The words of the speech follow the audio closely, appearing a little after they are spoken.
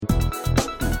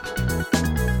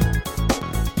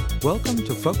Welcome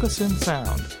to Focus in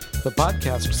Sound, the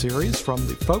podcast series from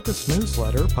the Focus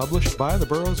newsletter published by the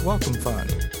Burroughs Wellcome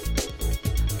Fund.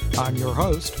 I'm your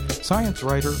host, science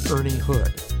writer Ernie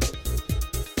Hood.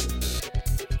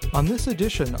 On this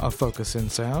edition of Focus in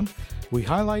Sound, we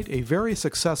highlight a very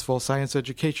successful science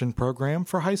education program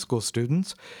for high school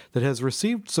students that has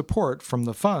received support from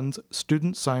the Fund's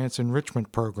Student Science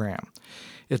Enrichment Program.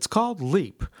 It's called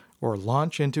LEAP, or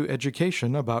Launch into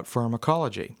Education About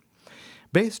Pharmacology.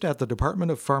 Based at the Department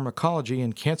of Pharmacology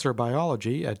and Cancer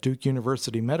Biology at Duke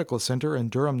University Medical Center in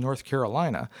Durham, North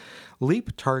Carolina,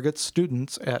 LEAP targets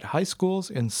students at high schools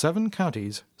in 7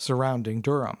 counties surrounding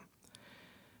Durham.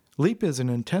 LEAP is an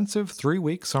intensive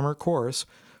 3-week summer course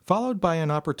followed by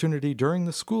an opportunity during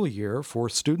the school year for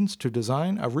students to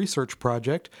design a research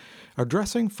project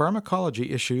addressing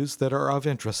pharmacology issues that are of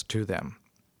interest to them.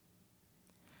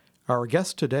 Our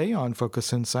guest today on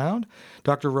Focus in Sound,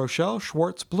 Dr. Rochelle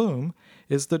Schwartz-Bloom,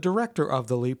 is the director of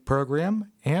the LEAP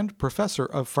program and professor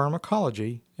of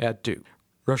pharmacology at Duke.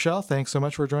 Rochelle, thanks so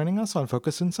much for joining us on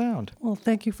Focus in Sound. Well,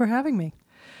 thank you for having me.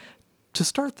 To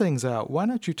start things out, why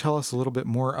don't you tell us a little bit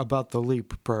more about the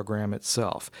LEAP program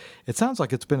itself? It sounds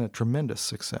like it's been a tremendous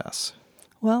success.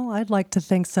 Well, I'd like to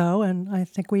think so, and I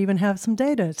think we even have some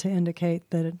data to indicate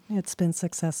that it's been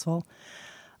successful.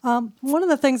 One of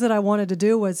the things that I wanted to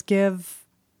do was give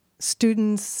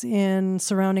students in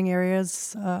surrounding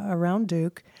areas around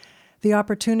Duke the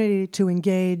opportunity to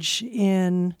engage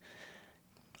in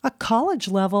a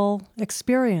college-level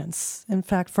experience. In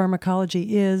fact,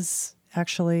 pharmacology is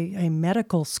actually a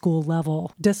medical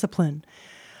school-level discipline.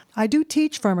 I do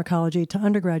teach pharmacology to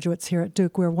undergraduates here at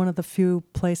Duke. We're one of the few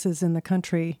places in the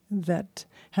country that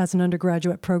has an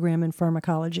undergraduate program in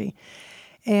pharmacology.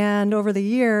 And over the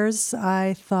years,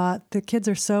 I thought the kids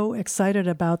are so excited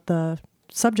about the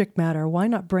subject matter, why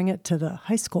not bring it to the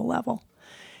high school level?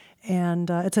 And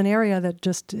it's an area that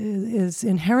just is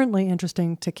inherently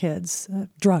interesting to kids,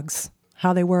 drugs,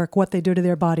 how they work, what they do to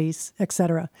their bodies,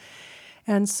 etc.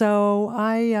 And so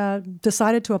I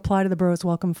decided to apply to the Burroughs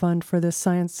Wellcome Fund for this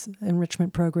science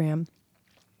enrichment program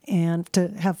and to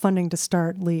have funding to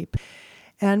start LEAP.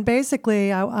 And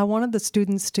basically, I wanted the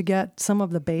students to get some of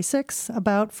the basics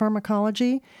about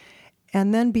pharmacology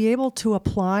and then be able to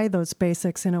apply those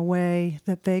basics in a way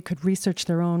that they could research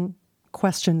their own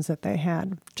questions that they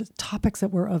had, just topics that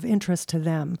were of interest to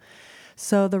them.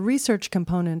 So the research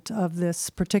component of this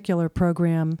particular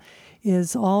program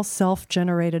is all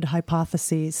self-generated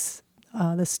hypotheses.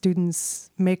 The students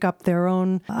make up their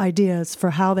own ideas for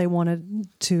how they wanted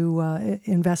to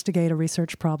investigate a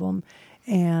research problem.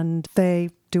 And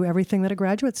they do everything that a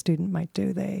graduate student might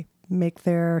do. They make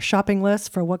their shopping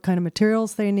list for what kind of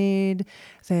materials they need.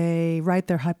 They write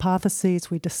their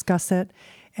hypotheses. We discuss it.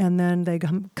 And then they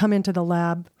come into the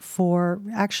lab for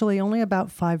actually only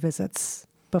about 5 visits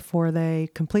before they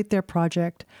complete their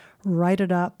project, write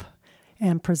it up,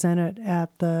 and present it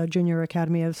at the Junior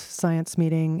Academy of Science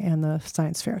meeting and the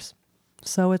science fairs.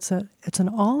 So it's an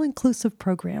all-inclusive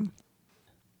program.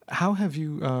 How have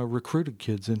you recruited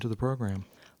kids into the program?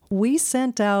 We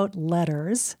sent out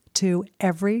letters to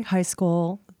every high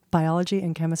school biology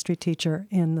and chemistry teacher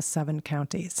in the 7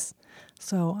 counties.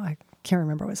 So I can't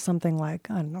remember, it was something like,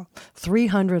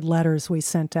 300 letters we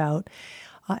sent out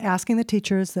asking the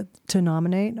teachers to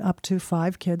nominate up to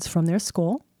 5 kids from their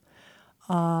school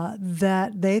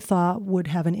that they thought would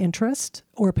have an interest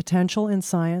or potential in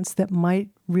science that might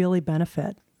really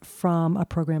benefit from a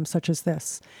program such as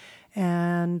this.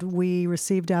 And we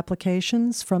received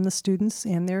applications from the students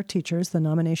and their teachers, the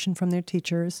nomination from their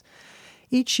teachers.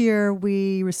 Each year,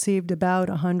 we received about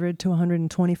 100 to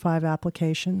 125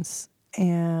 applications,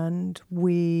 and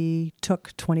we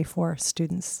took 24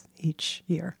 students each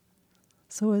year.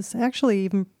 So it was actually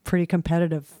even pretty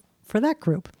competitive for that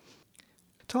group.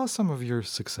 Tell us some of your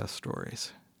success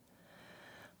stories.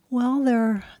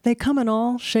 Well, they come in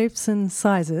all shapes and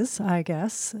sizes, I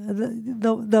guess.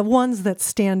 The ones that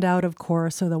stand out, of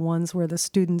course, are the ones where the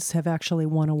students have actually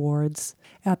won awards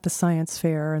at the science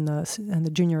fair and the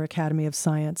Junior Academy of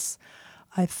Science.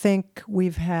 I think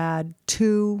we've had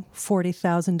 2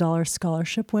 $40,000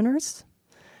 scholarship winners.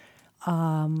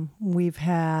 We've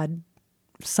had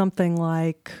something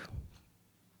like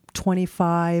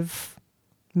 25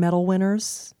 medal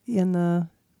winners in the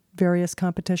various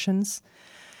competitions.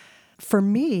 For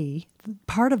me,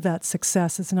 part of that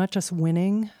success is not just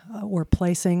winning or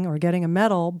placing or getting a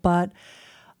medal, but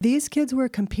these kids were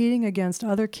competing against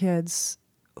other kids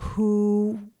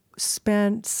who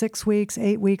spent 6 weeks,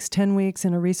 8 weeks, 10 weeks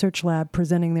in a research lab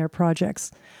presenting their projects.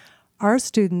 Our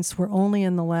students were only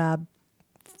in the lab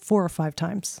 4 or 5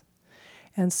 times.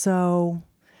 And so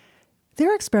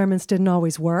Their experiments didn't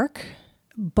always work,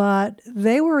 but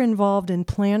they were involved in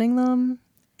planning them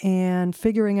and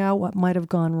figuring out what might have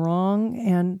gone wrong.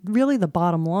 And really the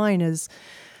bottom line is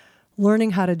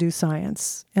learning how to do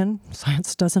science. And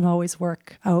science doesn't always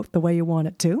work out the way you want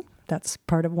it to. That's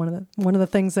part of one of the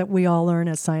things that we all learn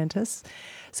as scientists.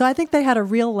 So I think they had a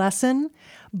real lesson,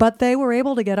 but they were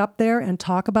able to get up there and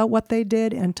talk about what they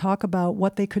did and talk about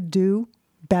what they could do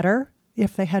better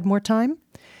if they had more time,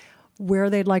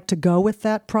 where they'd like to go with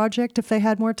that project if they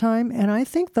had more time. And I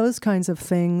think those kinds of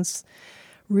things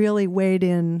really weighed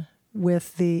in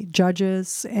with the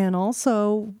judges, and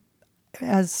also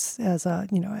as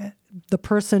a, the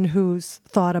person who's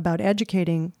thought about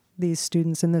educating these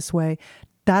students in this way,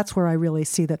 that's where I really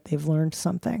see that they've learned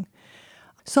something.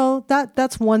 So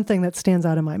that's one thing that stands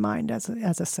out in my mind as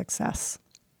a success.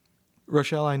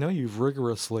 Rochelle, I know you've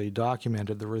rigorously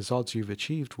documented the results you've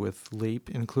achieved with LEAP,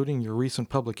 including your recent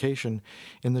publication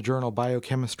in the journal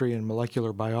Biochemistry and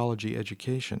Molecular Biology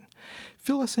Education.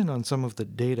 Fill us in on some of the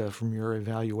data from your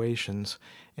evaluations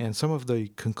and some of the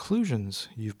conclusions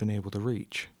you've been able to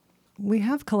reach. We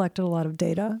have collected a lot of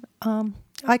data.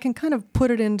 I can kind of put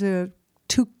it into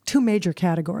two major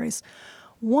categories.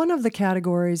 One of the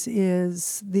categories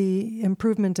is the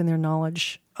improvement in their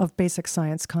knowledge of basic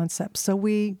science concepts. So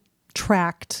we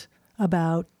tracked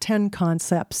about 10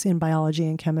 concepts in biology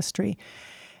and chemistry,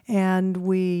 and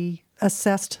we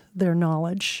assessed their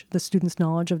knowledge, the students'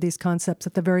 knowledge of these concepts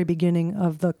at the very beginning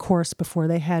of the course before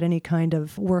they had any kind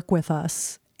of work with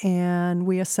us. And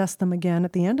we assessed them again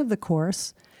at the end of the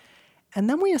course, and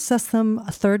then we assessed them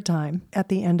a third time at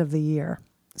the end of the year.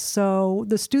 So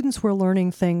the students were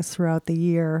learning things throughout the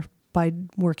year by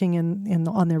working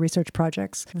on their research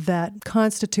projects that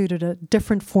constituted a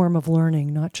different form of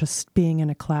learning, not just being in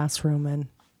a classroom and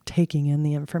taking in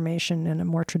the information in a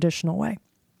more traditional way.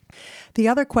 The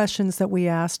other questions that we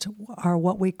asked are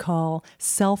what we call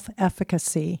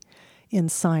self-efficacy in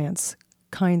science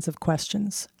kinds of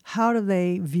questions. How do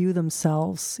they view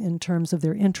themselves in terms of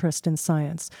their interest in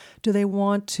science? Do they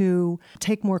want to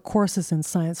take more courses in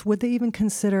science? Would they even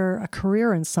consider a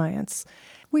career in science?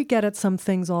 We get at some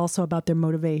things also about their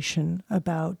motivation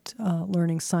about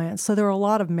learning science. So there are a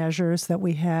lot of measures that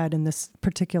we had in this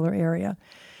particular area.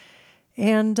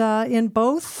 And in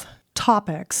both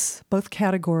topics, both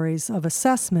categories of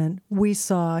assessment, we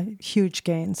saw huge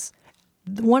gains.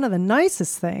 One of the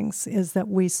nicest things is that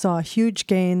we saw huge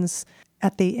gains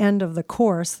at the end of the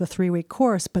course, the 3-week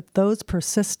course, but those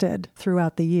persisted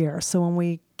throughout the year. So when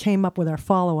we came up with our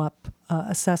follow-up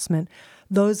assessment,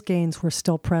 those gains were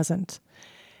still present.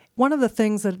 One of the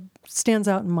things that stands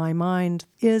out in my mind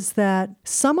is that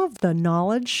some of the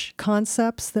knowledge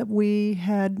concepts that we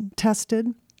had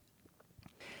tested,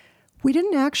 we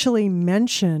didn't actually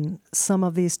mention some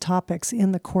of these topics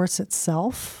in the course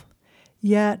itself.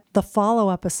 Yet the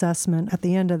follow-up assessment at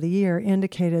the end of the year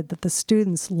indicated that the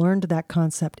students learned that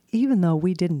concept even though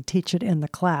we didn't teach it in the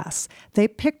class. They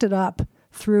picked it up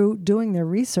through doing their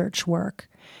research work.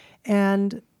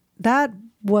 And that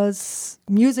was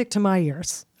music to my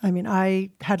ears. I mean, I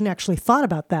hadn't actually thought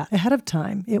about that ahead of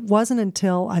time. It wasn't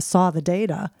until I saw the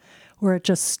data where it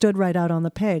just stood right out on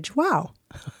the page. Wow,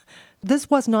 this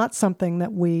was not something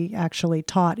that we actually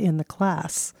taught in the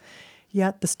class.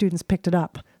 Yet the students picked it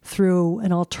up through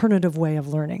an alternative way of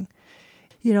learning.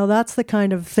 That's the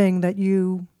kind of thing that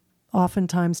you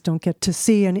oftentimes don't get to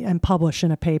see and publish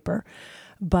in a paper.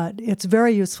 But it's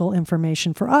very useful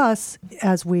information for us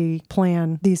as we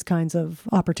plan these kinds of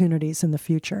opportunities in the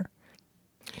future.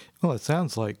 Well, it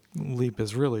sounds like LEAP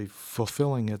is really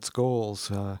fulfilling its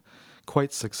goals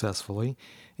quite successfully.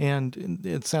 And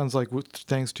it sounds like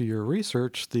thanks to your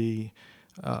research, the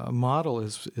model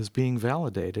is being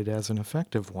validated as an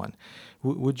effective one.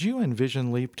 Would you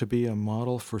envision LEAP to be a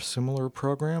model for similar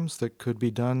programs that could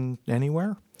be done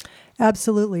anywhere?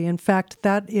 Absolutely. In fact,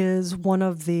 that is one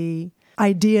of the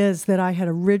ideas that I had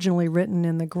originally written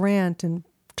in the grant in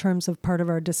terms of part of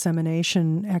our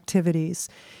dissemination activities,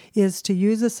 is to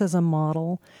use this as a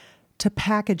model, to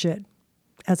package it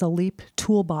as a LEAP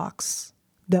toolbox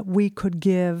that we could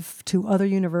give to other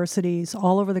universities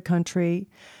all over the country.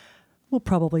 We'll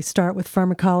probably start with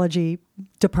pharmacology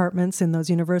departments in those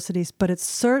universities, but it's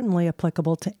certainly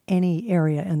applicable to any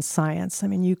area in science. I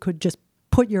mean, you could just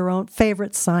put your own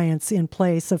favorite science in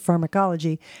place of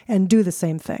pharmacology and do the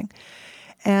same thing.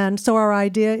 And so our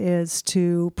idea is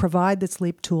to provide this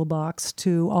LEAP toolbox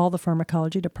to all the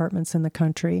pharmacology departments in the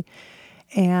country,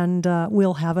 and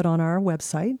we'll have it on our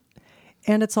website.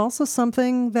 And it's also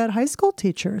something that high school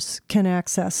teachers can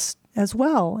access as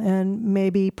well, and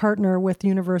maybe partner with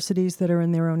universities that are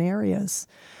in their own areas.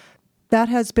 That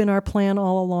has been our plan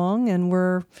all along, and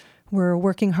we're We're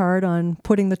working hard on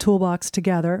putting the toolbox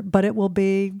together, but it will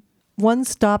be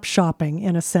one-stop shopping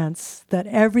in a sense, that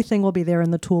everything will be there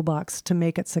in the toolbox to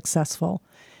make it successful.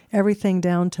 Everything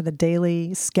down to the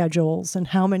daily schedules and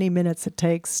how many minutes it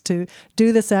takes to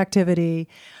do this activity,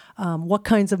 what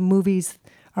kinds of movies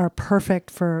are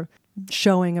perfect for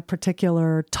showing a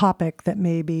particular topic that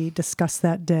may be discussed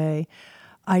that day,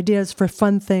 ideas for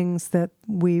fun things that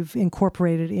we've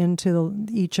incorporated into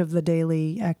each of the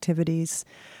daily activities.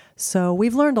 So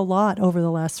we've learned a lot over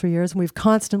the last 3 years, and we've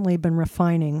constantly been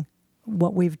refining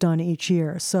what we've done each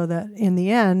year so that in the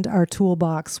end, our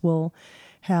toolbox will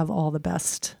have all the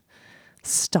best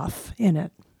stuff in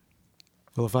it.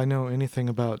 Well, if I know anything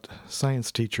about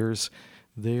science teachers,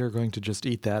 they are going to just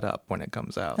eat that up when it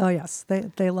comes out. Oh, yes.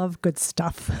 They love good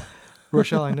stuff.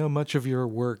 Rochelle, I know much of your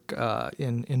work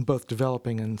in both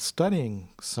developing and studying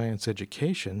science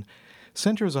education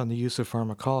centers on the use of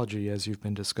pharmacology, as you've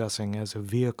been discussing, as a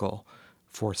vehicle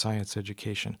for science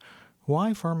education.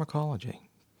 Why pharmacology?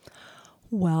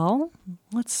 Well,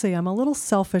 let's see. I'm a little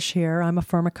selfish here. I'm a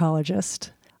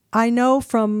pharmacologist. I know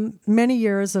from many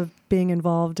years of being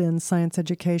involved in science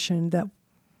education that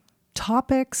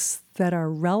topics that are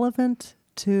relevant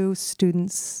to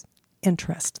students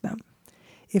interest them.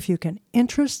 If you can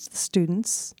interest the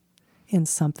students in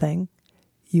something,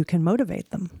 you can motivate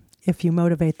them. If you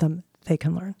motivate them, they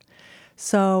can learn.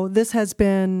 So this has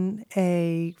been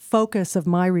a focus of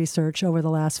my research over the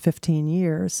last 15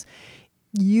 years,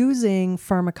 using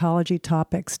pharmacology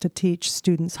topics to teach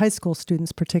students, high school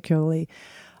students particularly,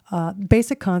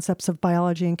 basic concepts of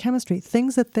biology and chemistry,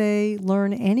 things that they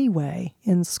learn anyway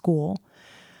in school,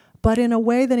 but in a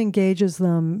way that engages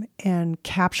them and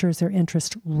captures their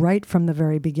interest right from the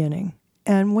very beginning.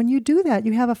 And when you do that,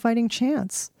 you have a fighting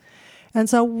chance. And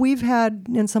so we've had,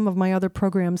 in some of my other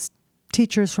programs,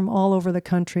 teachers from all over the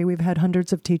country. We've had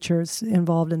hundreds of teachers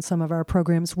involved in some of our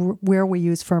programs where we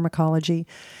use pharmacology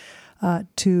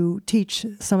to teach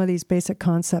some of these basic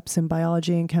concepts in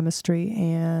biology and chemistry.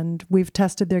 And we've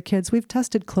tested their kids. We've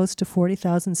tested close to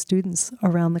 40,000 students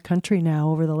around the country now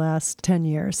over the last 10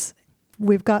 years.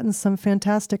 We've gotten some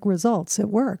fantastic results. It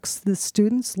works. The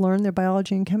students learn their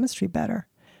biology and chemistry better.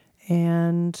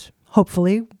 And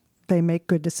hopefully they make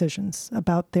good decisions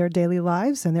about their daily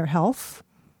lives and their health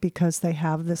because they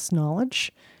have this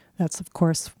knowledge. That's, of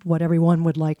course, what everyone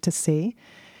would like to see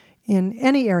in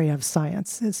any area of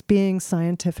science, is being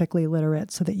scientifically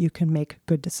literate so that you can make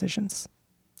good decisions.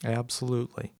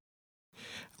 Absolutely.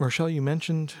 Rochelle, you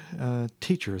mentioned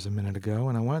teachers a minute ago,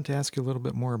 and I wanted to ask you a little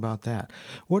bit more about that.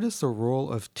 What is the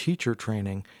role of teacher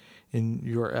training in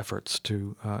your efforts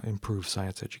to improve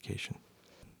science education?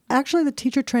 Actually, the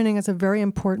teacher training is a very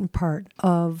important part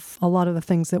of a lot of the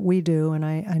things that we do, and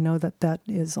I know that that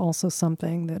is also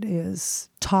something that is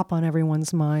top on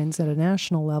everyone's minds at a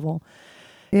national level.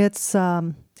 It's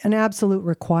an absolute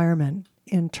requirement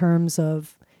in terms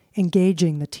of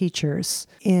engaging the teachers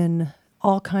in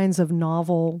all kinds of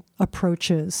novel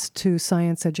approaches to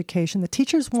science education. The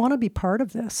teachers want to be part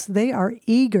of this. They are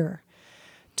eager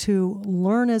to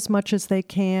learn as much as they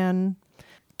can,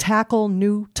 tackle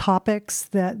new topics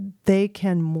that they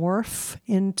can morph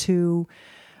into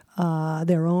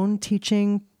their own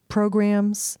teaching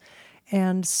programs.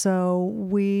 And so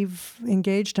we've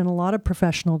engaged in a lot of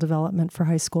professional development for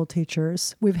high school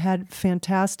teachers. We've had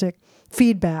fantastic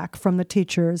feedback from the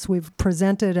teachers. We've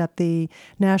presented at the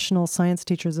National Science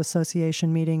Teachers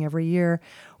Association meeting every year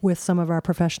with some of our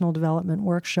professional development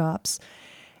workshops.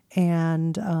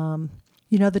 And,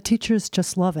 the teachers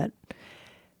just love it.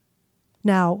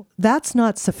 Now, that's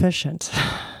not sufficient.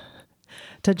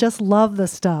 To just love the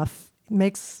stuff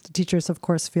makes the teachers, of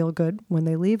course, feel good when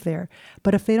they leave there.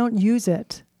 But if they don't use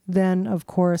it, then, of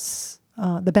course,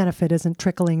 the benefit isn't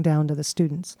trickling down to the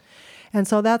students. And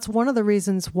so that's one of the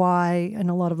reasons why, in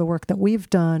a lot of the work that we've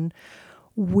done,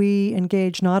 we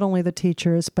engage not only the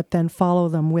teachers, but then follow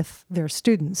them with their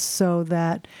students so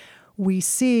that we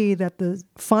see that the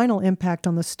final impact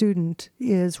on the student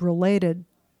is related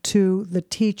to the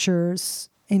teacher's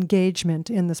engagement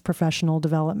in this professional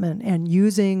development and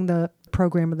using the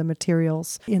program or the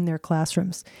materials in their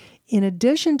classrooms. In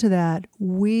addition to that,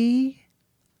 we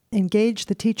engage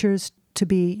the teachers to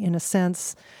be, in a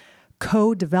sense,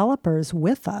 co-developers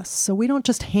with us. So we don't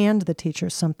just hand the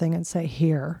teachers something and say,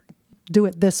 here, do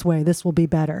it this way, this will be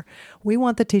better. We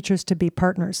want the teachers to be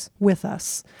partners with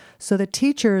us. So the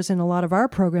teachers in a lot of our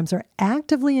programs are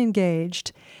actively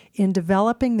engaged in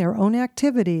developing their own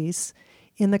activities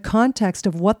in the context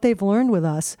of what they've learned with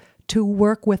us to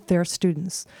work with their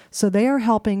students. So they are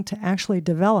helping to actually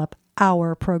develop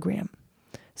our program.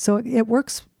 So it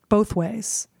works both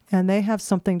ways, and they have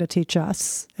something to teach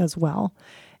us as well.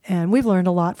 And we've learned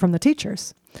a lot from the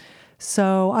teachers.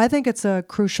 So I think it's a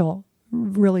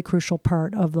really crucial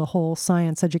part of the whole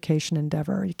science education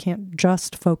endeavor. You can't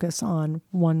just focus on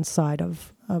one side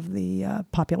of the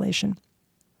population.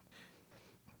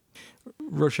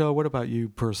 Rochelle, what about you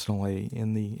personally?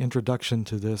 In the introduction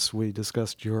to this, we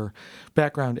discussed your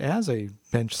background as a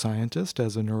bench scientist,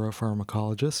 as a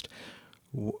neuropharmacologist.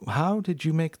 How did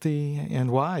you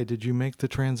and why did you make the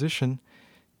transition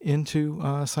into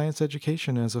science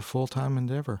education as a full-time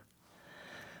endeavor?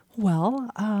 Well,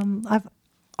 I've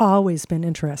always been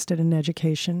interested in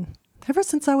education ever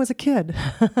since I was a kid.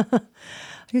 I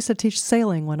used to teach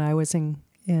sailing when I was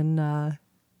in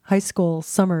high school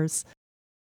summers.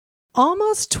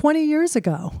 Almost 20 years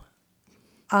ago,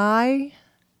 I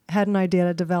had an idea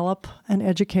to develop an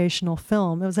educational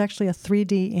film. It was actually a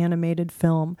 3D animated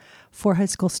film for high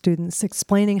school students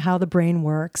explaining how the brain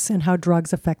works and how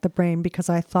drugs affect the brain, because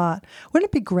I thought, wouldn't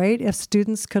it be great if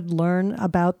students could learn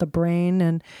about the brain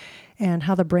and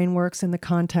how the brain works in the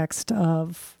context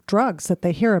of drugs that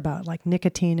they hear about, like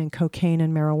nicotine and cocaine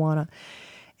and marijuana.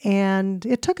 And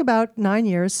it took about 9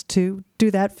 years to do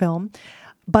that film,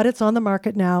 but it's on the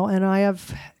market now, and I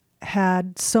have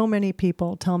had so many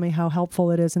people tell me how helpful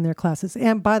it is in their classes.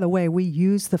 And by the way, we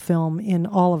use the film in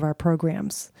all of our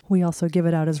programs. We also give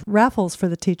it out as raffles for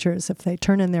the teachers if they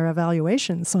turn in their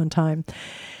evaluations on time.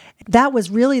 That was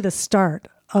really the start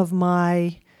of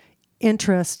my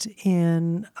interest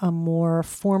in a more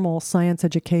formal science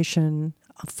education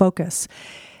focus.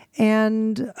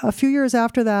 And a few years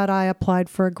after that, I applied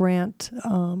for a grant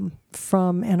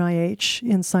from NIH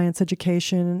in science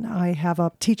education. I have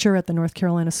a teacher at the North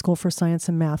Carolina School for Science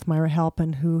and Math, Myra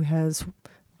Halpin, who has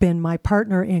been my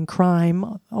partner in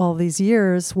crime all these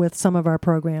years with some of our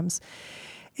programs.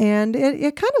 And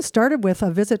it kind of started with a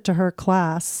visit to her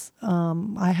class.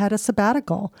 I had a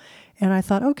sabbatical. And I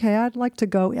thought, okay, I'd like to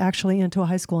go actually into a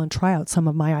high school and try out some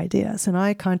of my ideas. And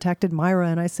I contacted Myra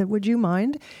and I said, would you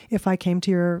mind if I came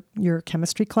to your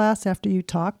chemistry class after you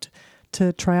talked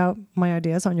to try out my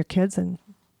ideas on your kids? And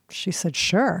she said,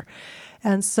 sure.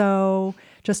 And so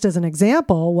just as an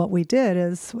example, what we did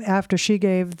is after she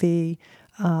gave the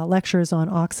lectures on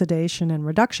oxidation and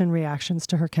reduction reactions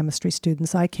to her chemistry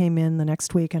students, I came in the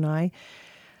next week and I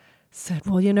said,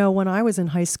 well, when I was in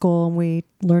high school and we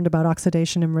learned about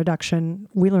oxidation and reduction,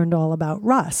 we learned all about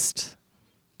rust.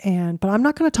 But I'm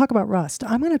not going to talk about rust.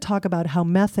 I'm going to talk about how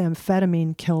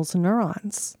methamphetamine kills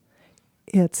neurons.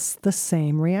 It's the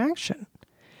same reaction.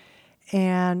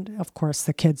 And of course,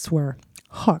 the kids were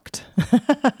hooked.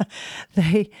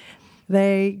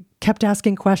 They kept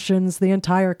asking questions the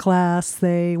entire class.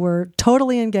 They were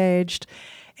totally engaged,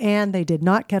 and they did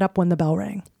not get up when the bell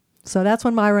rang. So that's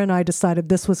when Myra and I decided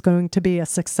this was going to be a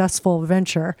successful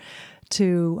venture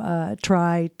to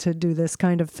try to do this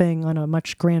kind of thing on a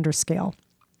much grander scale.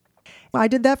 I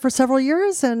did that for several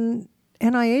years, and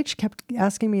NIH kept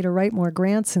asking me to write more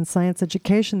grants in science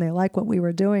education. They liked what we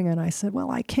were doing, and I said, well,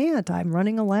 I can't. I'm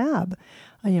running a lab.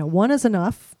 One is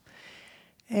enough.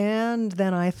 And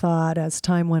then I thought, as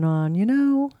time went on,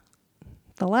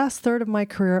 the last third of my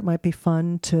career, it might be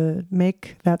fun to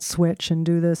make that switch and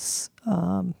do this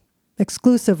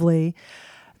exclusively.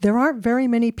 There aren't very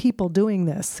many people doing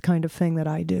this kind of thing that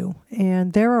I do.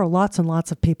 And there are lots and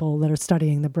lots of people that are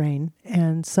studying the brain.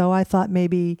 And so I thought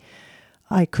maybe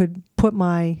I could put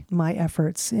my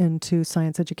efforts into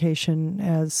science education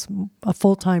as a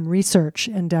full-time research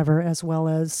endeavor, as well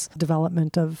as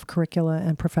development of curricula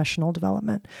and professional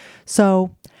development.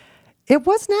 So it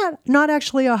was not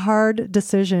actually a hard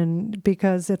decision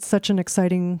because it's such an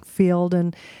exciting field.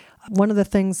 And one of the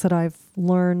things that I've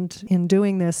learned in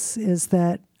doing this is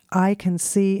that I can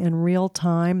see in real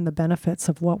time the benefits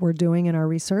of what we're doing in our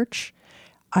research.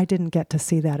 I didn't get to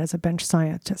see that as a bench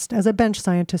scientist. As a bench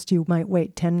scientist, you might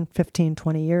wait 10, 15,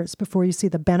 20 years before you see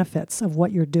the benefits of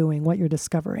what you're doing, what you're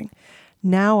discovering.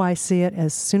 Now I see it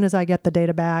as soon as I get the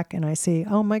data back and I see,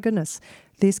 oh my goodness,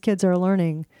 these kids are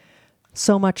learning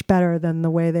so much better than the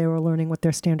way they were learning with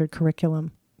their standard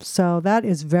curriculum. So that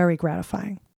is very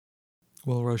gratifying.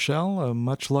 Well, Rochelle,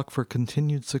 much luck for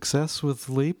continued success with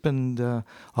LEAP and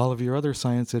all of your other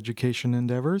science education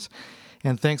endeavors.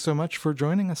 And thanks so much for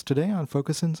joining us today on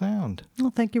Focus in Sound.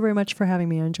 Well, thank you very much for having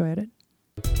me. I enjoyed it.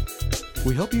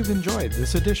 We hope you've enjoyed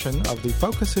this edition of the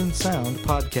Focus in Sound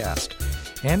podcast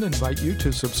and invite you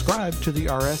to subscribe to the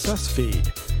RSS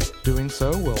feed. Doing so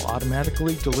will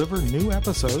automatically deliver new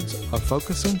episodes of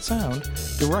Focus in Sound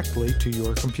directly to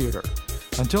your computer.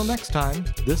 Until next time,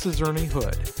 this is Ernie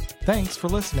Hood. Thanks for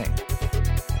listening.